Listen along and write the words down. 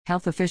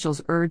Health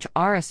officials urge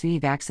RSV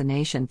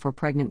vaccination for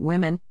pregnant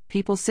women,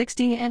 people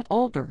 60 and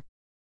older.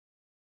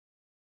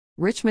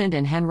 Richmond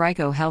and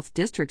Henrico Health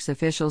Districts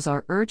officials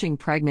are urging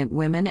pregnant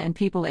women and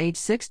people age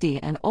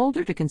 60 and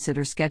older to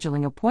consider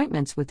scheduling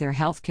appointments with their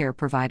healthcare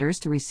providers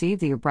to receive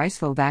the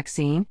RSV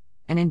vaccine,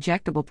 an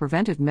injectable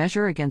preventive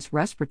measure against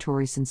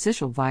respiratory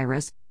syncytial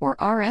virus, or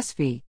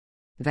RSV.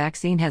 The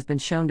vaccine has been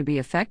shown to be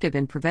effective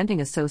in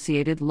preventing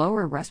associated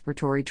lower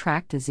respiratory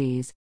tract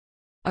disease.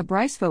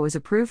 RSV is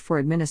approved for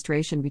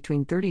administration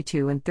between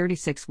 32 and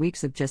 36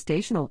 weeks of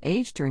gestational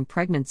age during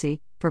pregnancy,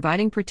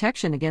 providing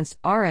protection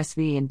against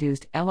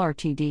RSV-induced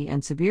LRTD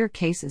and severe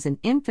cases in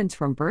infants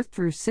from birth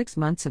through 6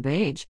 months of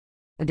age.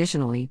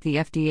 Additionally, the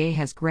FDA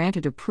has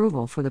granted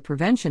approval for the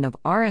prevention of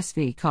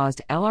RSV-caused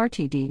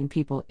LRTD in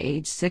people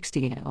aged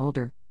 60 and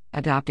older,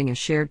 adopting a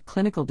shared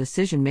clinical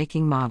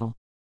decision-making model.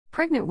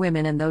 Pregnant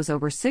women and those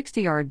over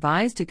 60 are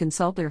advised to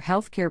consult their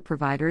healthcare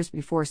providers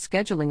before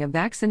scheduling a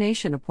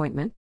vaccination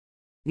appointment.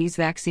 These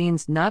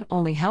vaccines not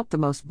only help the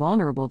most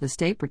vulnerable to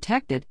stay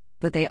protected,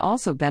 but they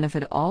also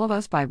benefit all of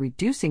us by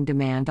reducing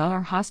demand on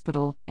our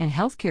hospital and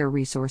healthcare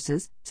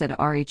resources, said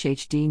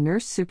RHHD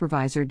Nurse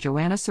Supervisor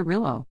Joanna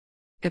Cirillo.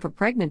 If a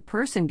pregnant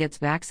person gets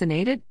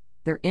vaccinated,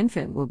 their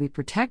infant will be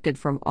protected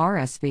from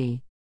RSV.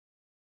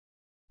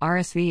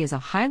 RSV is a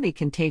highly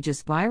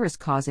contagious virus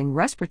causing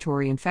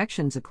respiratory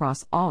infections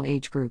across all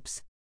age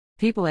groups.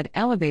 People at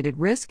elevated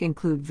risk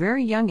include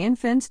very young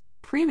infants,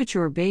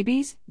 premature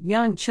babies,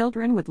 young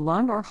children with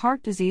lung or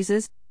heart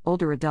diseases,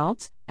 older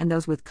adults, and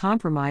those with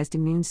compromised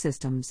immune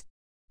systems.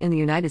 In the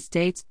United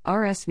States,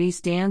 RSV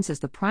stands as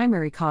the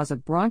primary cause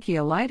of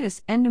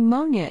bronchiolitis and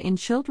pneumonia in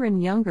children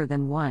younger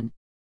than 1.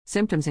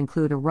 Symptoms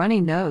include a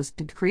runny nose,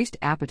 decreased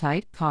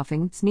appetite,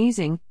 coughing,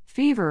 sneezing,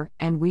 fever,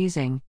 and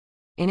wheezing.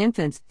 In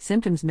infants,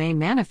 symptoms may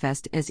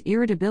manifest as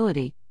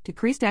irritability,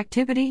 decreased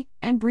activity,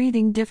 and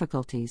breathing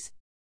difficulties.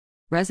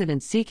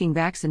 Residents seeking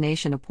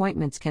vaccination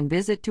appointments can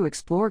visit to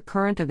explore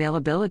current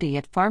availability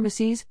at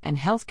pharmacies and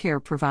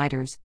healthcare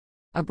providers.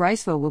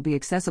 RSV will be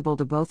accessible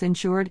to both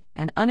insured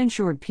and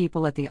uninsured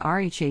people at the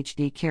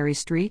RHHD Carey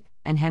Street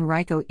and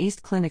Henrico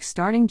East clinics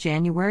starting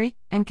January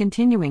and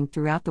continuing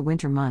throughout the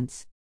winter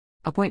months.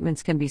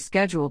 Appointments can be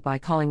scheduled by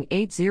calling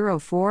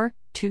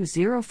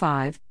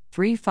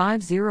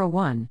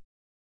 804-205-3501.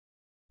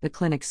 The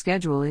clinic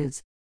schedule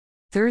is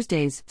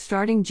Thursdays,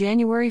 starting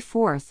January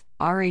 4th,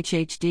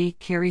 RHHD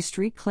Carey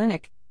Street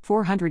Clinic,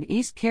 400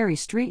 East Carey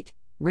Street,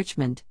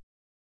 Richmond.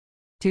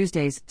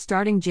 Tuesdays,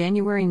 starting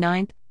January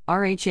 9th,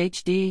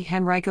 RHHD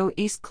Henrico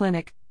East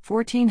Clinic,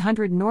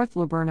 1400 North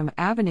Laburnum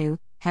Avenue,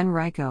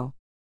 Henrico.